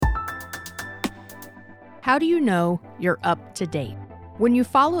How do you know you're up to date? When you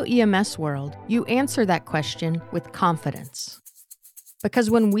follow EMS World, you answer that question with confidence. Because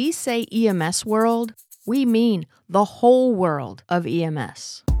when we say EMS World, we mean the whole world of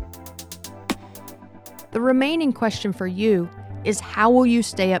EMS. The remaining question for you is, how will you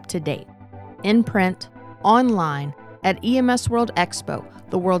stay up to date? In print, online, at EMS World Expo,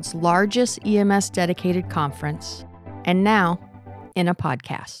 the world's largest EMS dedicated conference, and now in a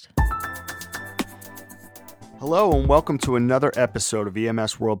podcast. Hello and welcome to another episode of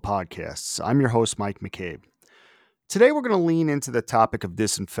EMS World Podcasts. I'm your host, Mike McCabe. Today we're going to lean into the topic of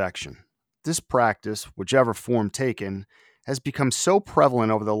disinfection. This practice, whichever form taken, has become so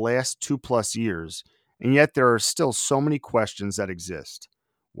prevalent over the last 2+ years, and yet there are still so many questions that exist.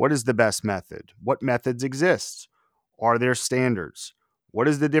 What is the best method? What methods exist? Are there standards? What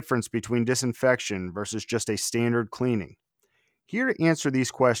is the difference between disinfection versus just a standard cleaning? Here to answer these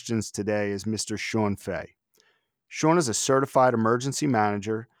questions today is Mr. Sean Fay. Sean is a certified emergency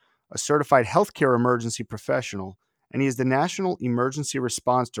manager, a certified healthcare emergency professional, and he is the National Emergency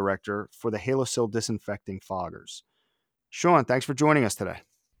Response Director for the Halosil Disinfecting Foggers. Sean, thanks for joining us today.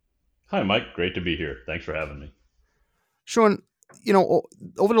 Hi, Mike. Great to be here. Thanks for having me. Sean,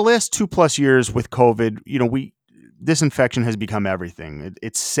 over the last 2+ years with COVID, disinfection has become everything.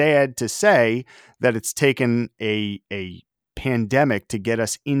 It's sad to say that it's taken a pandemic to get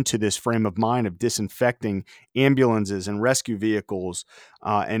us into this frame of mind of disinfecting ambulances and rescue vehicles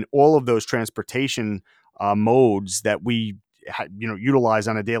and all of those transportation modes that we utilize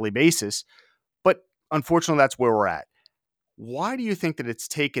on a daily basis. But unfortunately, that's where we're at. Why do you think that it's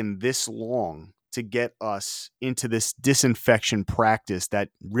taken this long to get us into this disinfection practice that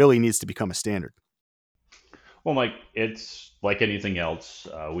really needs to become a standard? Well, Mike, it's like anything else.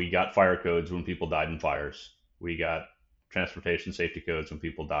 We got fire codes when people died in fires. We got transportation safety codes when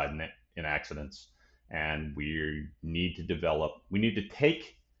people died in accidents. And we need to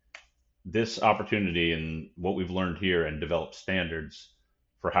take this opportunity and what we've learned here and develop standards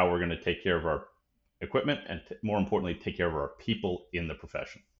for how we're going to take care of our equipment and more importantly, take care of our people in the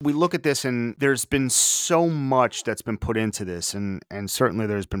profession. We look at this and there's been so much that's been put into this and certainly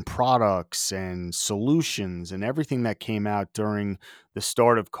there's been products and solutions and everything that came out during the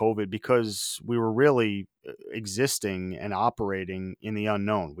start of COVID because we were really existing and operating in the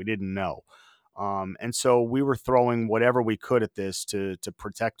unknown. We didn't know. And so we were throwing whatever we could at this to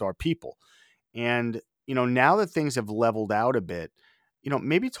protect our people. And, now that things have leveled out a bit,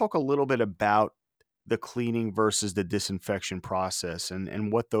 maybe talk a little bit about the cleaning versus the disinfection process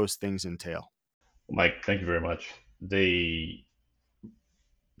and what those things entail. Mike, thank you very much.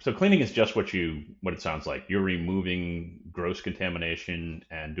 So cleaning is just what it sounds like. You're removing gross contamination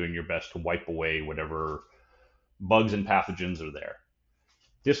and doing your best to wipe away whatever bugs and pathogens are there.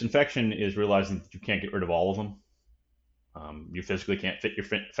 Disinfection is realizing that you can't get rid of all of them. You physically can't fit your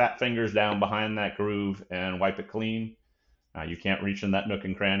fat fingers down behind that groove and wipe it clean. You can't reach in that nook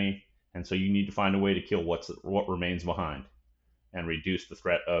and cranny. And so you need to find a way to kill what remains behind and reduce the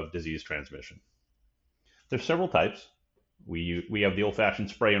threat of disease transmission. There's several types. We have the old-fashioned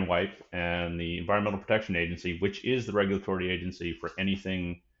spray and wipe, and the Environmental Protection Agency, which is the regulatory agency for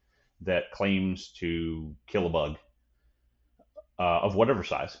anything that claims to kill a bug of whatever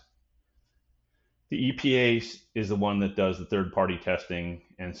size. The EPA is the one that does the third-party testing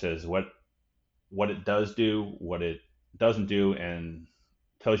and says what it does do, what it doesn't do, and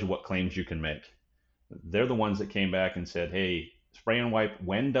tells you what claims you can make. They're the ones that came back and said, hey, spray and wipe,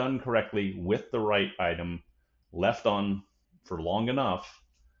 when done correctly with the right item, left on for long enough,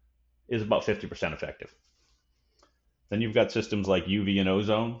 is about 50% effective. Then you've got systems like UV and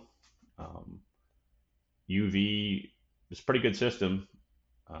ozone. UV is a pretty good system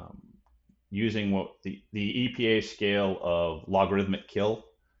using what the EPA scale of logarithmic kill.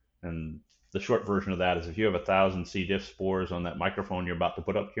 And the short version of that is if you have 1,000 C. diff spores on that microphone you're about to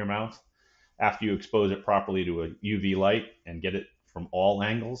put up to your mouth, after you expose it properly to a UV light and get it from all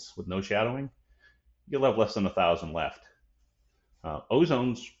angles with no shadowing, you'll have less than 1,000 left.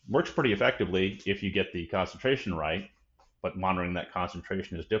 Ozone works pretty effectively if you get the concentration right, but monitoring that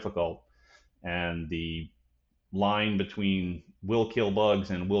concentration is difficult. And the line between will kill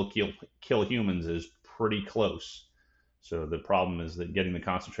bugs and will kill humans is pretty close. So the problem is that getting the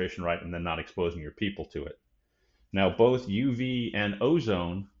concentration right and then not exposing your people to it. Now, both UV and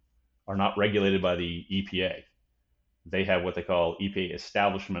ozone are not regulated by the EPA. They have what they call EPA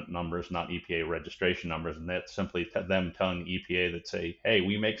establishment numbers, not EPA registration numbers. And that's simply them telling the EPA that say, hey,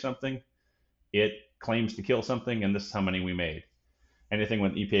 we make something, it claims to kill something, and this is how many we made. Anything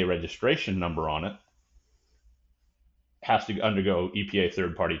with EPA registration number on it has to undergo EPA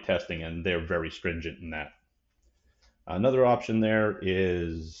third-party testing, and they're very stringent in that. Another option there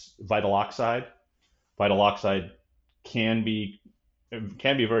is vital oxide. Vital oxide can be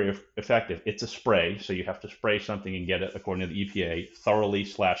very effective. It's a spray, so you have to spray something and get it, according to the EPA,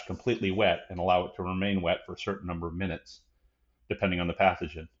 thoroughly/completely wet and allow it to remain wet for a certain number of minutes, depending on the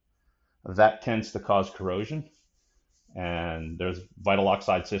pathogen. That tends to cause corrosion, and there's vital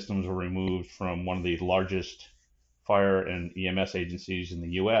oxide systems were removed from one of the largest fire and EMS agencies in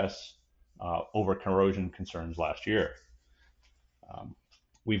the U.S. Over corrosion concerns last year.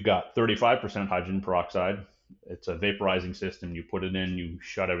 We've got 35% hydrogen peroxide. It's a vaporizing system. You put it in, you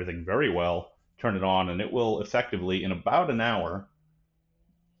shut everything very well, turn it on, and it will effectively, in about an hour,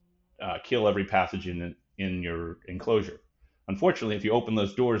 kill every pathogen in your enclosure. Unfortunately, if you open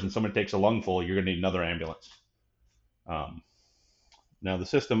those doors and someone takes a lungful, you're going to need another ambulance. Now, the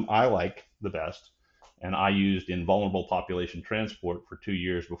system I like the best, and I used in vulnerable population transport for 2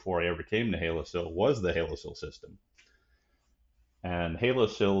 years before I ever came to Halosil, was the Halosil system. And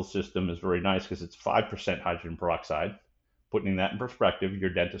Halosil system is very nice because it's 5% hydrogen peroxide. Putting that in perspective, your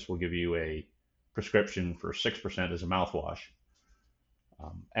dentist will give you a prescription for 6% as a mouthwash.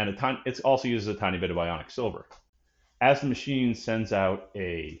 And it also uses a tiny bit of ionic silver. As the machine sends out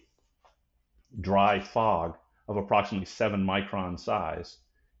a dry fog of approximately 7 micron size,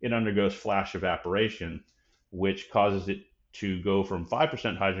 it undergoes flash evaporation, which causes it to go from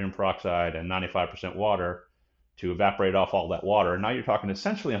 5% hydrogen peroxide and 95% water to evaporate off all that water. And now you're talking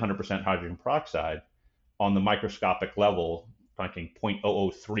essentially 100% hydrogen peroxide on the microscopic level, talking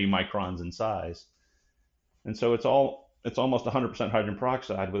 0.003 microns in size. And so it's almost 100% hydrogen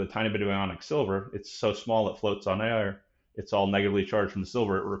peroxide with a tiny bit of ionic silver. It's so small it floats on air. It's all negatively charged from the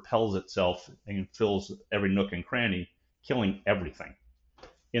silver. It repels itself and fills every nook and cranny, killing everything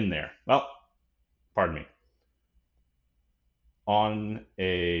in there. Well, pardon me.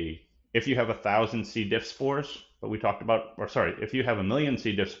 If you have 1,000 C. diff spores, if you have 1 million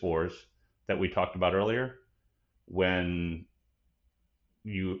C. diff spores that we talked about earlier, when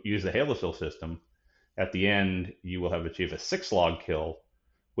you use the Halosil system, at the end, you will have achieved a 6 log kill,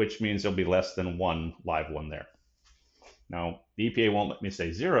 which means there'll be less than 1 live one there. Now, the EPA won't let me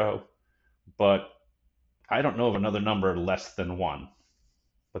say 0, but I don't know of another number less than 1.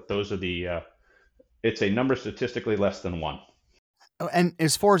 But those are it's a number statistically less than 1. And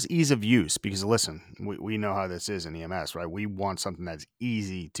as far as ease of use, because listen, we know how this is in EMS, right? We want something that's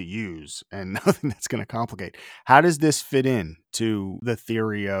easy to use and nothing that's going to complicate. How does this fit in to the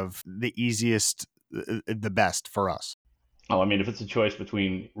theory of the easiest, the best for us? Oh, I mean, if it's a choice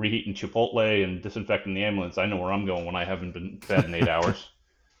between reheating Chipotle and disinfecting the ambulance, I know where I'm going when I haven't been fed in 8 hours.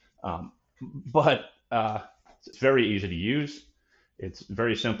 But it's very easy to use. It's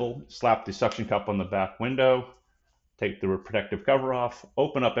very simple. Slap the suction cup on the back window, take the protective cover off,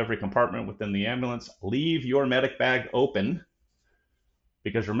 open up every compartment within the ambulance, leave your medic bag open.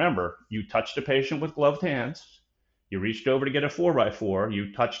 Because remember, you touched a patient with gloved hands. You reached over to get a 4x4.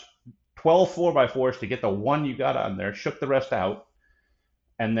 You touched 12 4x4s to get the one you got on there, shook the rest out,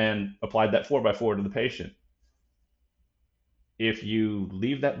 and then applied that 4x4 to the patient. If you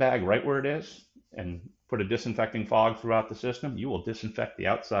leave that bag right where it is and put a disinfecting fog throughout the system, you will disinfect the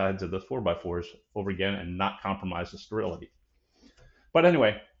outsides of those 4x4s over again and not compromise the sterility. But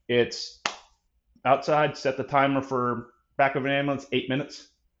anyway, it's outside, set the timer for back of an ambulance, 8 minutes.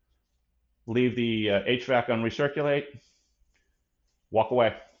 Leave the HVAC on recirculate, walk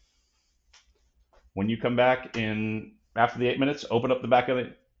away. When you come back in after the 8 minutes, open up the back of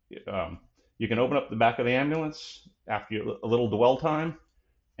you can open up the back of the ambulance after a little dwell time,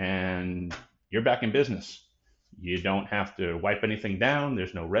 and you're back in business. You don't have to wipe anything down.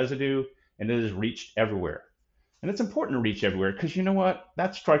 There's no residue, and it is reached everywhere. And it's important to reach everywhere because you know what?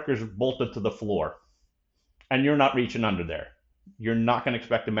 That striker's bolted to the floor, and you're not reaching under there. You're not going to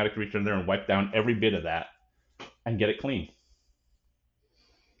expect a medic to reach under there and wipe down every bit of that and get it clean.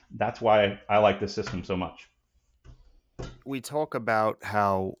 That's why I like this system so much. We talk about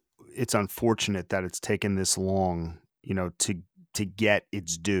how it's unfortunate that it's taken this long, to get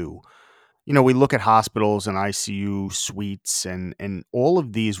its due. We look at hospitals and ICU suites and all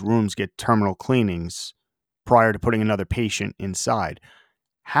of these rooms get terminal cleanings prior to putting another patient inside.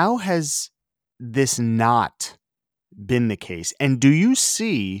 How has this not been the case? And do you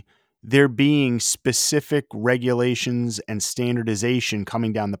see there being specific regulations and standardization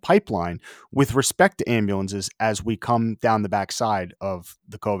coming down the pipeline with respect to ambulances as we come down the backside of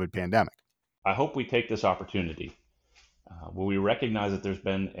the COVID pandemic? I hope we take this opportunity where we recognize that there's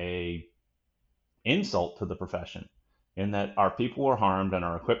been a insult to the profession in that our people were harmed and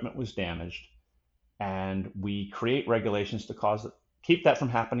our equipment was damaged, and we create regulations to keep that from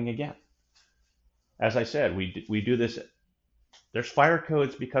happening again. As I said, we do this. There's fire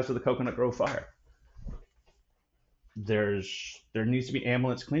codes because of the Coconut Grove fire. There needs to be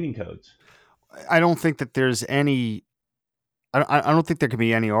ambulance cleaning codes. I don't think that there's any. I don't think there can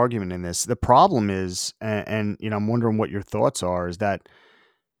be any argument in this. The problem is, and I'm wondering what your thoughts are, is that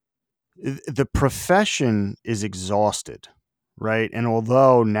the profession is exhausted, right? And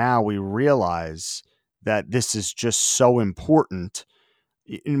although now we realize that this is just so important,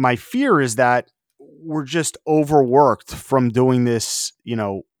 my fear is that we're just overworked from doing this,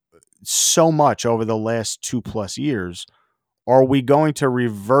 so much over the last 2+ years. Are we going to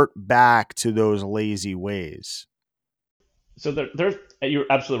revert back to those lazy ways? So you're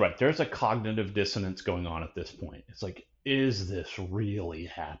absolutely right. There's a cognitive dissonance going on at this point. It's like, is this really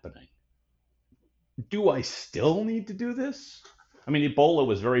happening? Do I still need to do this? I mean, Ebola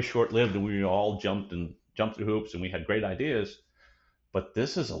was very short-lived, and we all jumped through hoops, and we had great ideas. But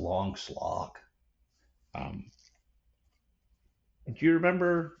this is a long slog. Do you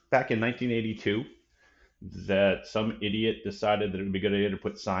remember back in 1982 that some idiot decided that it would be a good idea to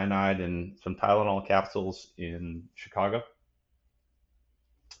put cyanide in some Tylenol capsules in Chicago?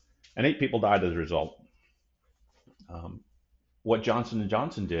 And 8 people died as a result. What Johnson &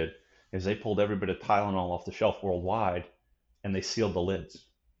 Johnson did is they pulled every bit of Tylenol off the shelf worldwide, and they sealed the lids.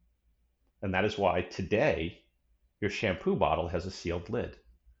 And that is why today your shampoo bottle has a sealed lid.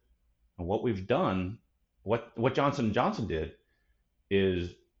 And what we've done, what Johnson & Johnson did,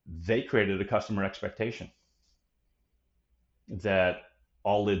 is they created a customer expectation that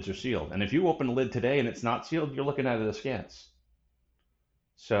all lids are sealed. And if you open a lid today and it's not sealed, you're looking at it askance.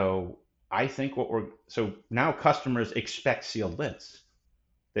 So I think so now customers expect sealed lids.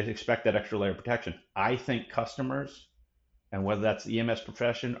 They expect that extra layer of protection. I think customers, and whether that's the EMS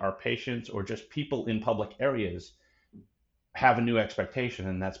profession, our patients, or just people in public areas, have a new expectation,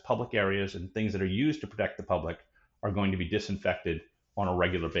 and that's public areas and things that are used to protect the public are going to be disinfected on a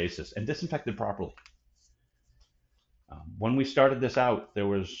regular basis and disinfected properly. When we started this out,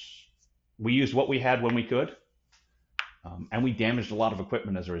 we used what we had when we could, and we damaged a lot of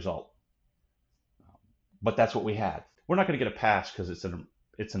equipment as a result. But that's what we had. We're not going to get a pass because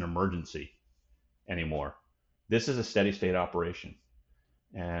it's an emergency anymore. This is a steady state operation.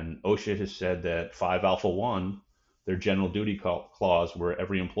 And OSHA has said that 5 Alpha 1, their general duty clause, where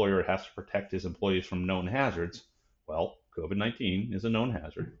every employer has to protect his employees from known hazards. Well, COVID-19 is a known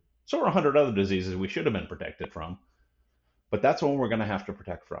hazard. So are 100 other diseases we should have been protected from. But that's one we're going to have to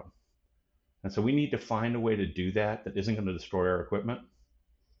protect from. And so we need to find a way to do that isn't going to destroy our equipment,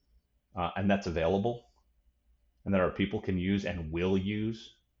 and that's available, and that our people can use and will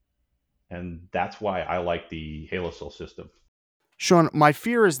use. And that's why I like the HaloSil system. Sean, my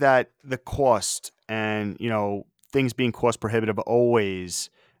fear is that the cost and, things being cost prohibitive always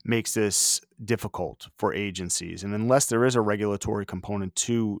makes this difficult for agencies. And unless there is a regulatory component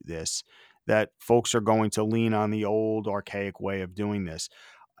to this, that folks are going to lean on the old archaic way of doing this.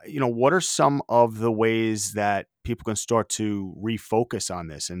 What are some of the ways that people can start to refocus on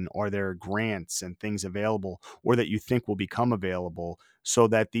this? And are there grants and things available, or that you think will become available, so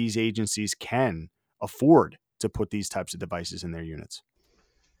that these agencies can afford to put these types of devices in their units?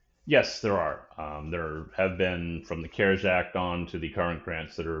 Yes, there are. There have been, from the CARES Act on to the current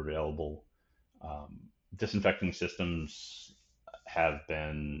grants that are available. Disinfecting systems have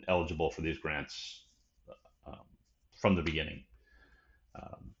been eligible for these grants from the beginning.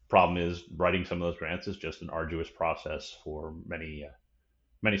 Problem is, writing some of those grants is just an arduous process for many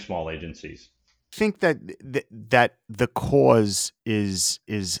small agencies. I think that the cause is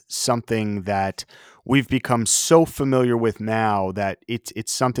something that we've become so familiar with now that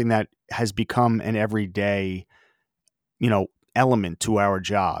it's something that has become an everyday, element to our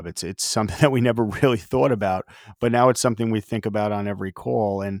job. It's something that we never really thought about, but now it's something we think about on every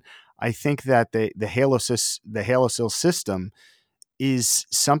call. And I think that the HaloSil system is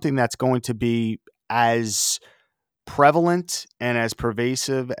something that's going to be as prevalent and as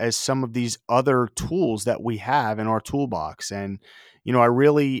pervasive as some of these other tools that we have in our toolbox. And, I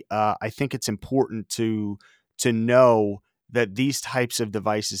really, I think it's important to know that these types of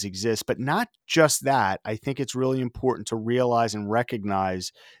devices exist, but not just that. I think it's really important to realize and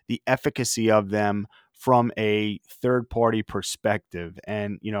recognize the efficacy of them from a third-party perspective.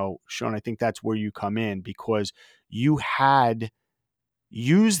 And, Sean, I think that's where you come in, because you had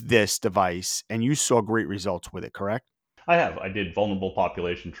used this device and you saw great results with it, correct? I have. I did vulnerable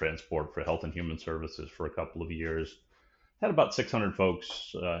population transport for Health and Human Services for a couple of years. Had about 600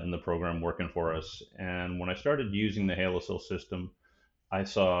 folks in the program working for us. And when I started using the HaloSil system, I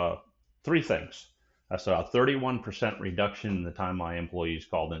saw 3 things. I saw a 31% reduction in the time my employees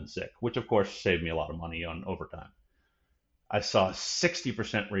called in sick, which of course saved me a lot of money on overtime. I saw a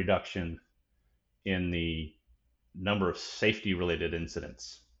 60% reduction in the number of safety-related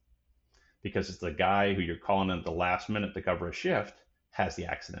incidents, because it's the guy who you're calling in at the last minute to cover a shift has the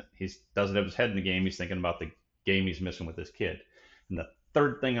accident. He doesn't have his head in the game. He's thinking about the game he's missing with his kid. And the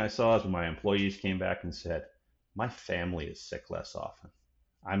third thing I saw is when my employees came back and said, my family is sick less often.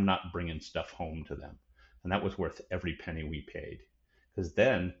 I'm not bringing stuff home to them. And that was worth every penny we paid, because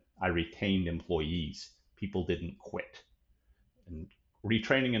then I retained employees. People didn't quit. And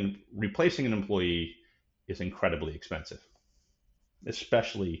retraining and replacing an employee is incredibly expensive,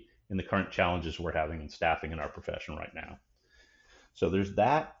 especially in the current challenges we're having in staffing in our profession right now. So there's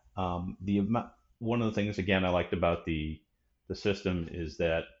that. One of the things, again, I liked about the system is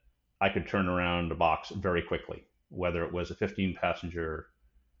that I could turn around a box very quickly, whether it was a 15-passenger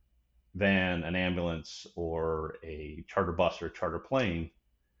van, an ambulance, or a charter bus or charter plane.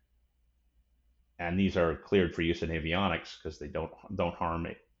 And these are cleared for use in avionics because they don't harm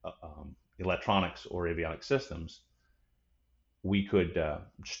electronics or avionics systems. We could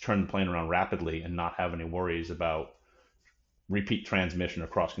just turn the plane around rapidly and not have any worries about repeat transmission or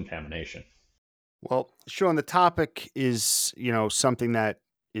cross-contamination. Well, Sean, the topic is, something that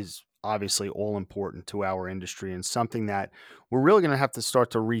is obviously all important to our industry and something that we're really going to have to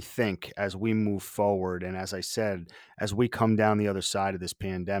start to rethink as we move forward. And as I said, as we come down the other side of this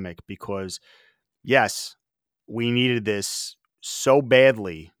pandemic, because yes, we needed this so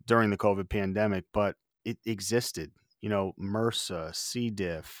badly during the COVID pandemic, but it existed. MRSA, C.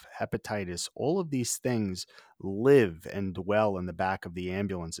 diff, hepatitis, all of these things live and dwell in the back of the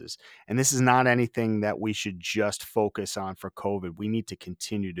ambulances. And this is not anything that we should just focus on for COVID. We need to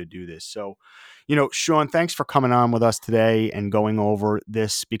continue to do this. So, Sean, thanks for coming on with us today and going over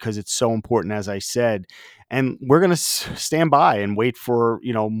this, because it's so important, as I said. And we're going to stand by and wait for,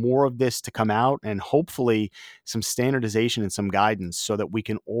 more of this to come out, and hopefully some standardization and some guidance so that we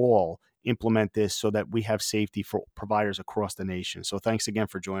can all implement this so that we have safety for providers across the nation. So thanks again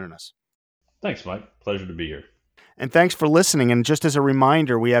for joining us. Thanks, Mike. Pleasure to be here. And thanks for listening. And just as a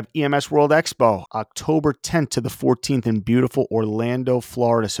reminder, we have EMS World Expo, October 10th to the 14th in beautiful Orlando,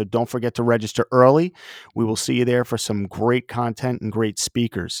 Florida. So don't forget to register early. We will see you there for some great content and great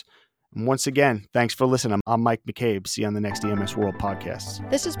speakers. And once again, thanks for listening. I'm Mike McCabe. See you on the next EMS World podcast.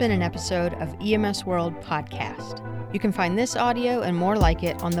 This has been an episode of EMS World Podcast. You can find this audio and more like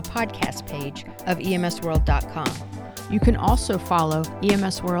it on the podcast page of emsworld.com. You can also follow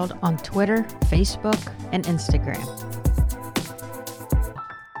EMS World on Twitter, Facebook, and Instagram.